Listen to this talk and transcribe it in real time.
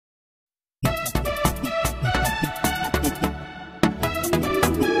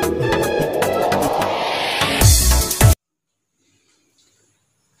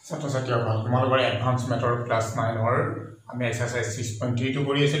তোমালোকৰ advance মেথৰ class 9 আমি exercise 6.3 টো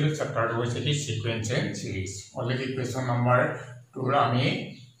কৰি আছিলো চেপ্টাৰটো হৈছে কি sequence and সিৰিজ already question number 2 আমি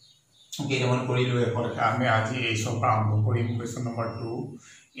কেইটামান কৰিলো এখন আমি আজি এই সব আৰম্ভ কৰিম কোৱেশ্চন নম্বৰ 2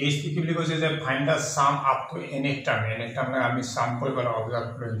 এই কি বুলি কৈছে যে find da sum up to any term আমি সাম কৰিব লাগে অবজাৰ্ভ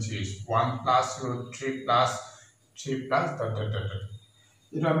কৰিম series 1 plus √3 plus 3 plus dot dot dot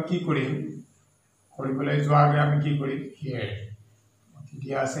এটা আমি কি কৰিম কৰিবলৈ যোৱা আগে আমি কি কৰিম হিয়াৰ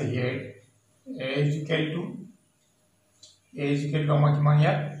দিয়া আছে হিয়াৰ a is equal to আমাৰ কিমান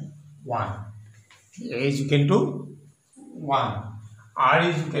ইয়াত 1 a is equal to 1 r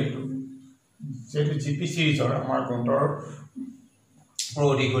is equal to যেটো gp সিৰিজৰ আমাৰ গুণৰ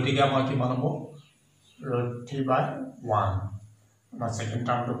প্ৰতি গতিকে আমাৰ কিমান হ'ব √3/1 আমাৰ সেকেন্ড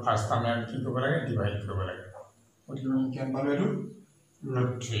টাৰ্মটো ফাৰ্স্ট টাৰ্মে আমি কি কৰিব লাগে ডিভাইড কৰিব লাগে গতিকে আমি কিমান পালো এটো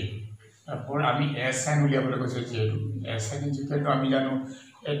 √3 তারপর আমি sn উলিয়াবলৈ কৈছে যেটো sn is equal to আমি জানো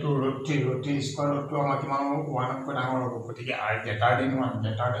এটো √3 স্কয়ার টু আমাৰ কিমান হ'ব 1 কৈ ডাঙৰ হ'ব গতিকে r greater than 1 হলে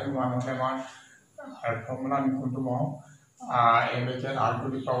আমাৰ r ফৰ্মুলা আমি কোনটো পাওঁ a equal r to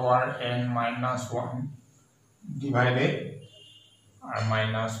the power n minus 1 divided r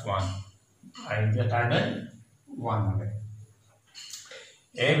minus 1 r greater than 1 হলে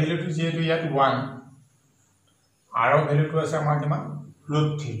a ভ্যালুটো যেটো ইয়াত 1 r ভ্যালুটো আছে আমাৰ কিমান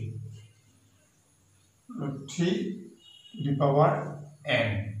 √3 to the power n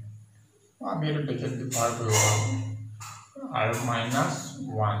আমি এটা দেখে ব্যৱহাৰ কৰিব r minus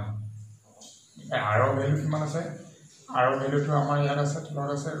 1 r ভ্যালু কিমান আছে r ভ্যালুটো আমাৰ ইয়াত আছে তলত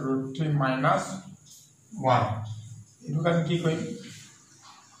আছে √3 minus 1 এটো কাম কি কৰিম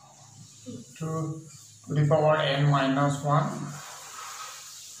to the power n minus 1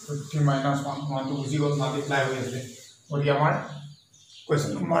 √3 minus 1 to বুজি গল মাল্টিপ্লাই হৈ আছে ওলি আমাৰ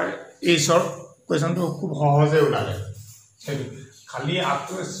কোৱেশ্চন নম্বৰ এই সৰ কোৱেশ্চন তো খুব সহজে ওলালে সেটো খালি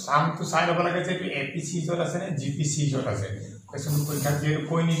আপটো সাম তো চাই লব লাগে যে এপিসি জত আছে নে জিপিসি জত আছে কোৱেশ্চন পৰীক্ষা যে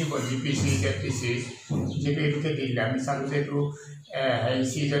কৈ নি দিব জিপিসি এপিসি যেটো এটোকে দিলে আমি চালো যে এটো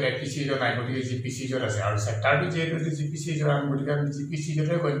এসি জত এপিসি জত নাই গতিকে জিপিসি জত আছে আৰু চেপ্টাৰটো যে এটো জিপিসি জত আমি গতিকে আমি জিপিসি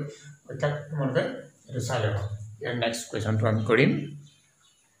জতে কৈ পৰীক্ষা মনকে এটো চাই লব ইয়াৰ নেক্সট কোৱেশ্চন তো আমি কৰিম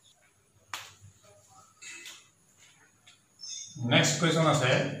নেক্সট কোৱেশ্চন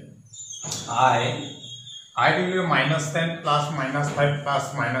আছে I will be minus 10 plus minus 5 plus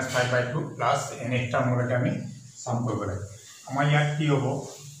minus 5/2 plus n extra মূলকে আমি সাম কৰিব লাগে আমাৰ ইয়াত কি হ'ব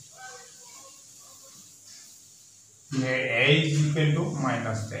যে a is equal to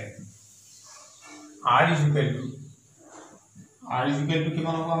minus 10 r is equal to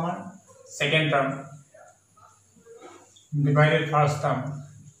কিমান হ'ব আমাৰ second term divided first term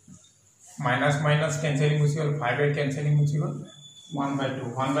minus minus cancelling গুচি গল 5 এর cancelling গুচি গল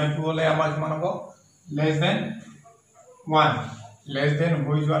 1/2 হলে আমাৰ কিমান হ'ব less than 1 less than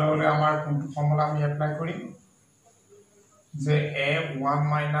হৈ যোৱাৰ হলে আমাৰ কোনটো ফৰ্মুলা আমি এপ্লাই কৰিম যে a 1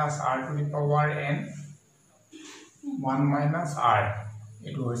 minus r to the power n 1 minus r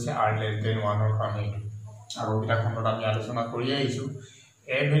এটো হৈছে r less than 1 ৰ কাৰণে আৰু এটা খণ্ডত আমি আলোচনা কৰি আহিছো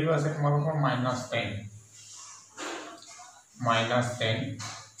a ভ্যালু আছে তোমালোকৰ -10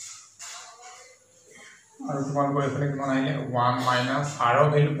 আৰু তোমালোকৰ এফালে কিমান আহিলে 1 minus r ৰ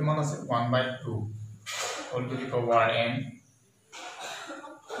ভ্যালু কিমান আছে 1/2 all to the power n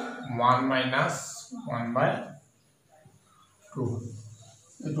 1 minus 1/2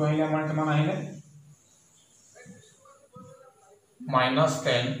 এটো আহিলে আমাৰ কিমান আহিলে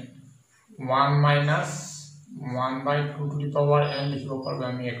 -10 1 minus 1/2 to the power n লিখিব পাৰো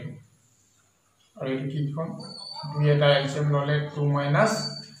আমি এটো আৰু এটো কি কোন দুই এটা এলসিয়াম ললে 2 minus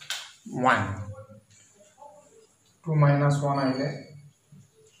 1 2 minus 1 আহিলে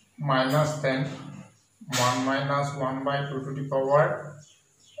 -10 1 minus 1/2 to the power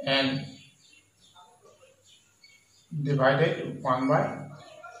n divided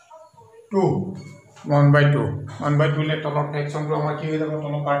 1/2 লে তলৰ ফ্ৰেকশন টো আমাৰ কি হৈ যাব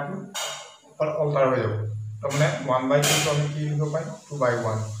তলৰ পাৰ্টটো ওপৰ অল্টাৰ হৈ যাব তাৰমানে 1/2 টো আমি কি লিখিব পাই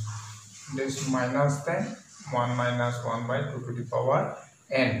 2/1 this -10 1 minus 1/2 to the power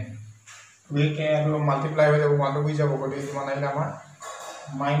n we can multiply হৈ যাব 1 হৈ যাব গতিকে কিমান আহিলে আমাৰ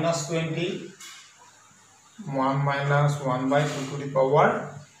 -20 1 minus 1/2 to the power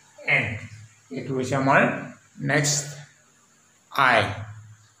n এটো হৈছে আমাৰ নেক্সট I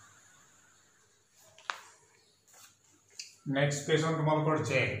নেক্সট কোৱেশ্চন তোমালোকৰ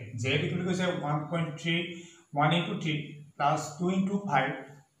j কি কৈছে 1.3 1 into 3 plus 2 into 5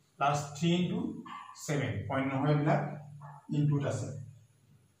 plus 3 into 7 point নহয় বিলা ইনপুট আছে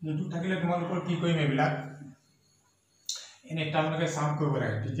ইনপুট থাকিলে তোমালোকৰ কি কৰিম এবিলা এনে টামলৈকে সাম কৰিব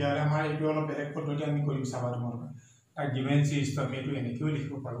লাগে তেতিয়ালে আমাৰ এইটো অলপ বেলেগ পদ্ধতি আমি কৰিম চাবা তোমালোকে আৰ গিভেন সিৰিজ তো আমি এইটো এনেকৈ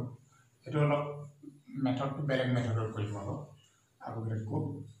লিখিব পাৰো এটো অলপ মেথডটো বেলেগ মেথডত কৰিম আৰু আগতে কো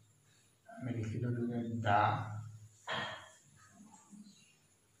আমি লিখিলো দা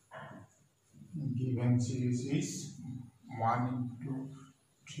given series is 1 into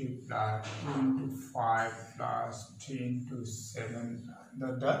 3 plus 2 into 5 plus 3 into 7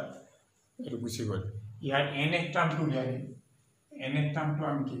 dot এটো গুছি গল ইয়াৰ n এক টাৰ্মটো উলিয়াই n এক টাৰ্মটো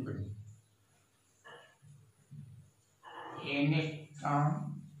আমি কি কৰিম n এক term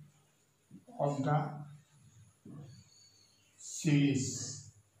of the series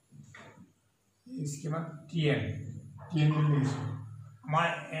is given tn means my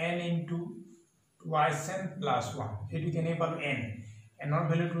n into twice n plus 1 এটো কেনে পালো n n ৰ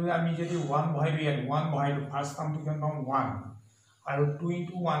ভ্যালুটো আমি যদি 1 বহাই দিও 1 বহাই দিও ফাৰ্স্ট টাৰ্মটো কেন পাম 1 আৰু 2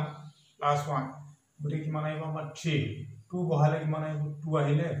 into 1 plus 1 গটে কিমান আহিব আমাৰ 3 2 বহালে কিমান আহিব 2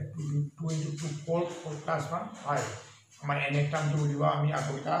 আহিলে 2 into 2 4 4 plus 1 5 আমাৰ n এক টাৰ্মটো উলিওৱা আমি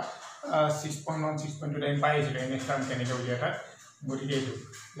আগটা 6.1 6.2 পাইছিল n এক টাৰ্ম কেনেকৈ উলিয়াটা গতিকে এইটো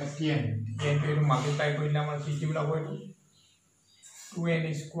tn টো এইটো মাল্টিপ্লাই কৰিলে আমাৰ কি কি ওলাব এইটো 2n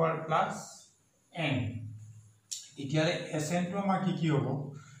square plus n এতিয়ালে sn টো আমাৰ কি হ'ব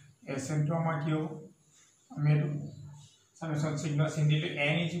sn টো আমাৰ কি হ'ব আমি এইটো সামেশন সিগমা চিন দিলে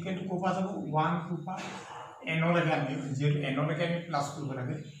n = কোপা যাব 1 2 পা n লৈকে আমি যেটো n লৈকে আমি প্লাস কৰিব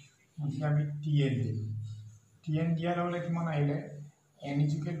লাগে গতিকে আমি tn দিম tn দিয়াৰ লগে কিমান আহিলে n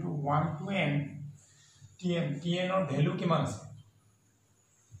 = 1 to n tn ৰ ভ্যালু কিমান আছে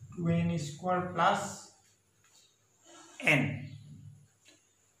 2n square plus n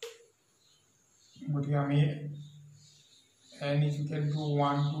গতিকে আমি n =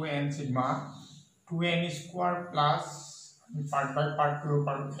 1 to n sigma 2n square plus part by part to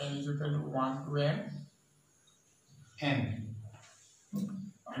part n = 1 to n n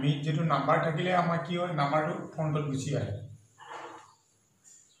আমি যেটো নাম্বার থাকিলে আমাৰ কি হয় নাম্বাৰটো ফ্ৰন্টত গুছি আহে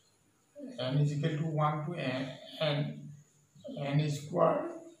n = 1 to n n square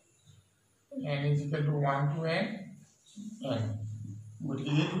n = 1 to n n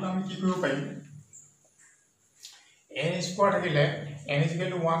গতিকে এইটো আমি কি কৰিব পাৰিম n square থাকিলে n =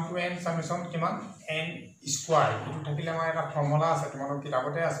 1 to n summation কিমান n square এটো থাকিলে আমাৰ এটা ফৰ্মুলা আছে তোমালোক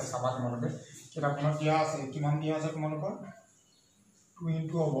কিতাপতে আছে চাবা তোমালোকে কিতাপখনত দিয়া আছে কিমান দিয়া আছে তোমালোক 2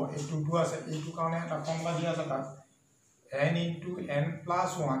 into হ'ব এই 2 আছে এইটো কাৰণে এটা ফৰ্মুলা দিয়া আছে তাত n into n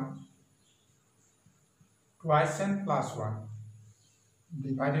plus 1 twice n plus 1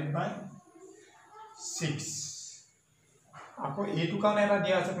 divided by 6 আকৌ এইটো কাৰণে এটা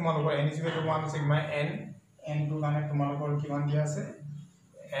দিয়া আছে তোমালোকৰ n = 1 sigma n n টো কাৰণে তোমালোকৰ কিমান দিয়া আছে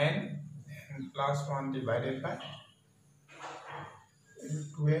n plus 1 divided by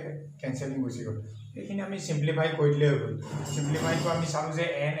 2 cancelling গুছি গল এখিনি আমি সিম্পলিফাই কৰি দিলে হ'ব সিম্পলিফাই তো আমি চালু যে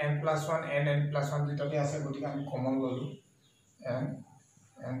n plus 1 n plus 1 দুটাতে আছে গতিকে আমি কমন ললো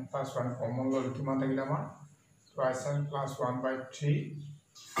n plus 1 কমন ললো কিমান থাকিলে আমাৰ twice n plus 1 by 3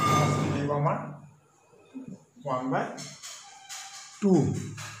 plus দিব আমাৰ 1 by 2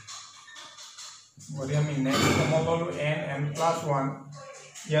 গতিকে আমি নেক্সট কমন ললো n plus 1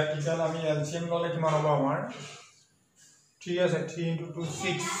 ইয়াত ইকাল আমি এলসিএম ললে কিমান হ'ব আমাৰ 3 আছে 3 into 2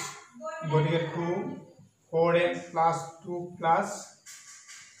 6 গতিকে 2 4n plus 2 plus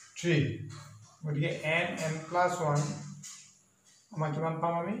 3 গতিকে n plus 1 আমাৰ কিমান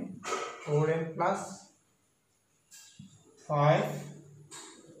পাম আমি 4n plus 5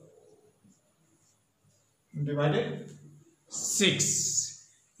 divided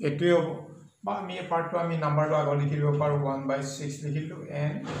 6 এটোই হ'ব বা আমি এই পাৰ্টটো আমি নাম্বাৰটো আগত লিখি দিব পাৰো 1 by 6 লিখিলো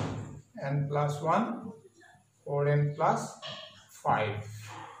n plus 1 4n plus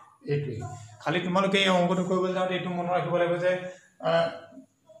 5 এটোই খালি তোমালোকে এই অংকটো কৰিবলৈ যাওঁতে এটো মনত ৰাখিব লাগিব যে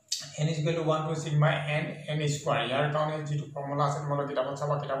n = 1 to sigma n square ইয়াৰ কাৰণে যেটো ফৰ্মুলা আছে তোমালোকে কিতাপত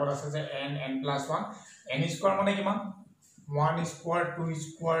চাবা কিতাপত আছে যে n plus 1 n square মানে কিমান 1 square 2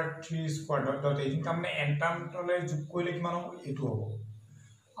 square 3 square dot এই তাৰমানে n টাৰ্মলৈ যোগ কৰিলে কিমান হ'ব এটো হ'ব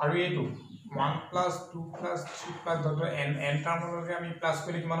আৰু এটো 1 plus 2 plus 3 plus dot n টাৰ্মলৈকে আমি প্লাস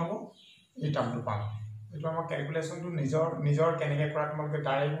কৰিলে কিমান হ'ব এই টাৰ্মটো পাম এটো আমাৰ ক্যালকুলেশনটো নিজৰ কেনেকৈ কৰা তোমালোকে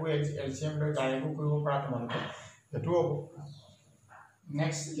ডাইৰেক্ট এলসিএম লৈ ডাইৰেক্ট কৰিব পৰা তোমালোকে এটো হ'ব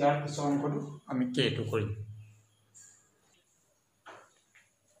নেক্সট ইয়াৰ পিছৰ অংকটো আমি k2 কৰিম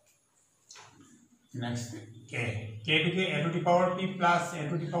next k to the a to the power p plus a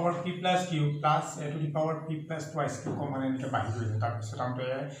to the power p plus q plus a to the power p plus twice q common এনেকে বাহি গৈ তাৰ পিছত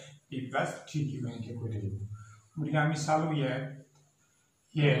আমৰা p plus 3q এনেকে কৰি দিব গতিকে আমি চালু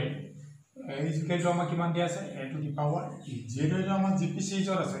here is equal to আমাৰ কিমান দিয়া আছে a to the power e যেটো আমাৰ gpc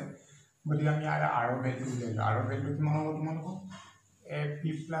জৰ আছে গতিকে আমি r ভ্যালু উলিয়াই r ভ্যালু কিমান হ'ব তোমালোকৰ a p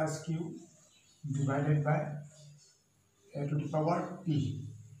plus q divided by a to the power p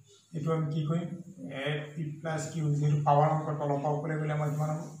এইটো আমি কি কৰিম a p plus q যেটো পাৱাৰ অংক তলপা ওপৰে গলে আমাৰ কিমান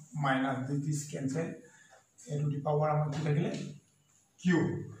হ'ব minus this cancel a to the power আমাৰ কি থাকিলে q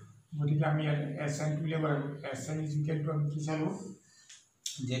গতিকে আমি sn টো উলিয়াব লাগিব sn is equal to আমি কি চালো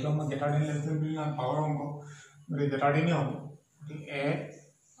যেটো আমাৰ গ্ৰেটাৰ দেন লেস দেন বুলি না পাৱাৰ অংক মানে গ্ৰেটাৰ দেন হ'ব গতিকে a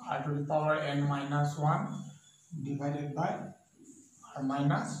r to the power n minus 1 divided by r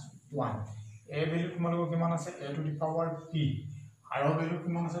minus 1 a value তোমালোকৰ কিমান আছে a to the power p r value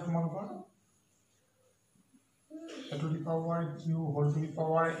কিমান আছে তোমালোকৰ a to the power q whole to the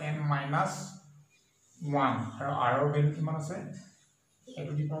power n minus 1 আৰু r value কিমান আছে a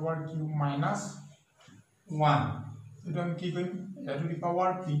to the power q minus 1 এটা আমি কি কৰিম a to the power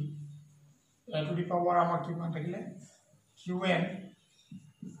p a to the power আমাৰ কিমান থাকিলে qn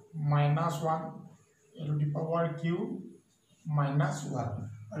minus 1 a to the power q minus 1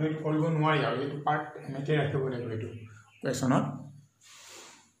 আৰু এটা কৰিব নোৱাৰি আৰু এইটো পাৰ্ট এনেকৈ ৰাখিব লাগিব এইটো কোৱেশ্যনত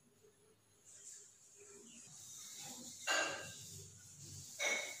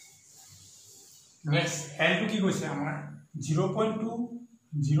নেক্সট l টো কি কৈছে আমাৰ 0.2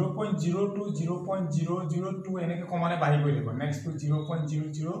 0.02 0.002 এনেকৈ কমানে বাঢ়ি গৈ থাকিব নেক্সট টু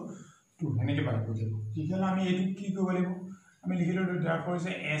 0.002 এনেকৈ বাঢ়ি গৈ থাকিব তেতিয়াহ'লে আমি এইটো কি কৰিব লাগিব আমি লিখিলো therefore is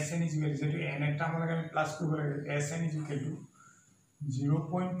sn is equal to n একটা আমাক আমি প্লাস কৰিব লাগিব sn is equal to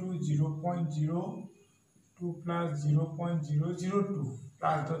 0.2 0.02 plus 0.002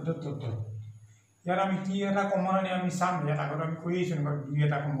 plus dot ইয়াৰ আমি কি এটা কমন আনি আমি সাম ইয়াত আগত আমি কৰিছো না দুই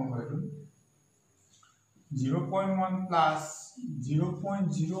এটা কমন হয়তো 0.1 plus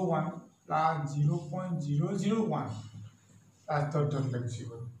 0.01 plus 0.001 plus dot লিখিব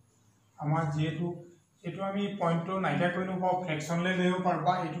আমাৰ যেটো এটো আমি পয়েন্ট নাইকা কইনো বা ফ্ৰ্যাকশন লৈ লইব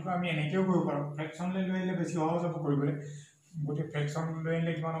পাৰবা এটো আমি এনেকেও কৰিব পাৰো ফ্ৰ্যাকশন লৈ লইলে বেছি সহজ হ'ব কৰিবলে গটি ফ্ৰ্যাকশন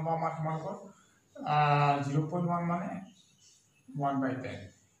লইলে কিমান হ'ব আমাৰ তোমালোকৰ 0.1 মানে 1/10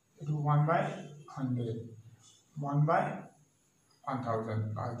 এটো 1/100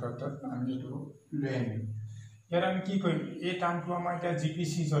 1/1000 dot আমি এটো লৈ আনিম ইয়াৰ আমি কি কৰিম এই টাৰ্মটো আমাৰ এটা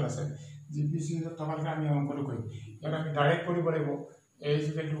জিপিসি জল আছে জিপিসি জল তোমালকে আমি অংকটো কৰিম ইয়াৰ আমি ডাইৰেক্ট কৰিব লাগিব a is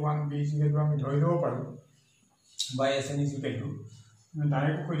equal to 1 b is equal to আমি ধৰি লব পাৰো by sn is equal to আমি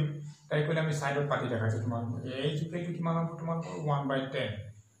ডাইৰেক্ট কৰি তাই কইলে আমি সাইডত পাতি দেখাইছো তোমালোক a is equal to কিমান হ'ব তোমালোক 1/10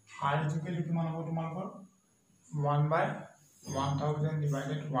 r is equal to কিমান হ'ব তোমালোক 1/1000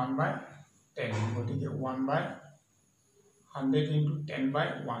 divided 1/10 গতিকে 1/100 into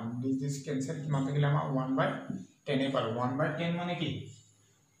 10/1 this cancel কিমান থাকিলে আমাৰ 1/10 এ পালো 1/10 মানে কি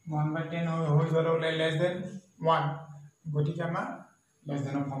 1/10 হৈ গ'ল less than 1 গতিকে আমাৰ less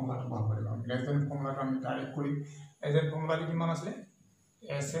than ফৰ্মুলাটো ভাল কৰিব less than ফৰ্মুলাটো আমি ডাইৰেক্ট কৰি less than ফৰ্মুলাটো কিমান আছিল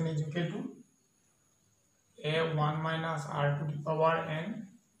sn is equal to a1 minus r to the power n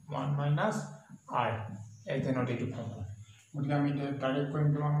 1 minus r less than এইটো ফৰ্মুলা গতিকে আমি ডাইৰেক্ট কৰিম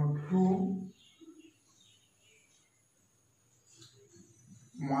কিমান 2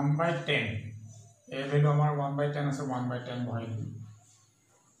 1/10 a ভ্যালু আমাৰ 1/10 আছে 1/10 বহাই দিম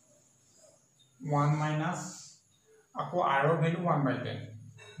 1 minus আকৌ r ভ্যালু 1/10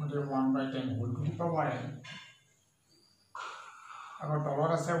 মানে 1/10 whole to the power n আকৌ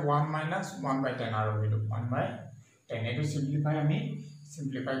তলত আছে 1 minus 1/10 r ভ্যালু 1/10 এটো সিম্পলিফাই আমি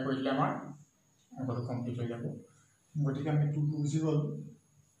সিম্পলিফাই কৰিলে আমাৰ অংকটো কমপ্লিট হৈ যাব গতিকে আমি 2 বুজি গল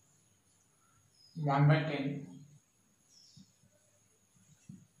 1/10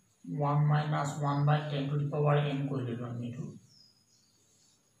 1 minus 1/10 to the power n কৰিলে আমি এটো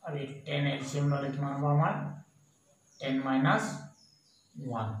আৰু 10 LCM ললে কিমান হ'ব আমাৰ 10 minus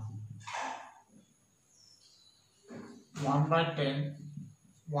 1 1/10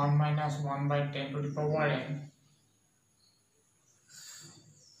 1 minus 1/10 to the power n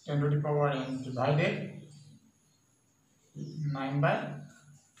 10 to the power n divided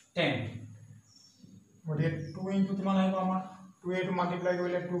 9/10 গতিকে 2 into কিমান আহিব আমাৰ 2 to multiply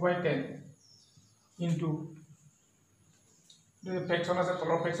কৰিলে 2/10 into the fraction আছে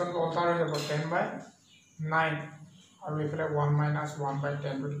তলৰ fraction টো অলটাৰ হৈ যাব 10/9 আৰু এফালে 1 minus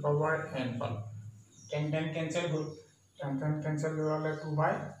 1/10 to the power n Pal 10 cancel goal 10 cancel হলে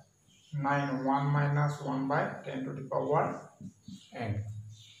 2/9 1 minus 1/10 to the power n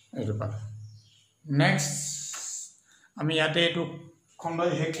এইটো পাল নেক্সট আমি ইয়াতে এটো খণ্ড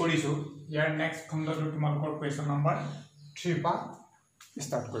হেক কৰিছো ইয়াৰ নেক্সট খণ্ডটো তোমালোকৰ কোৱেশ্চন নম্বৰ 3 পা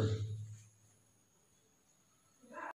স্টাৰ্ট কৰিম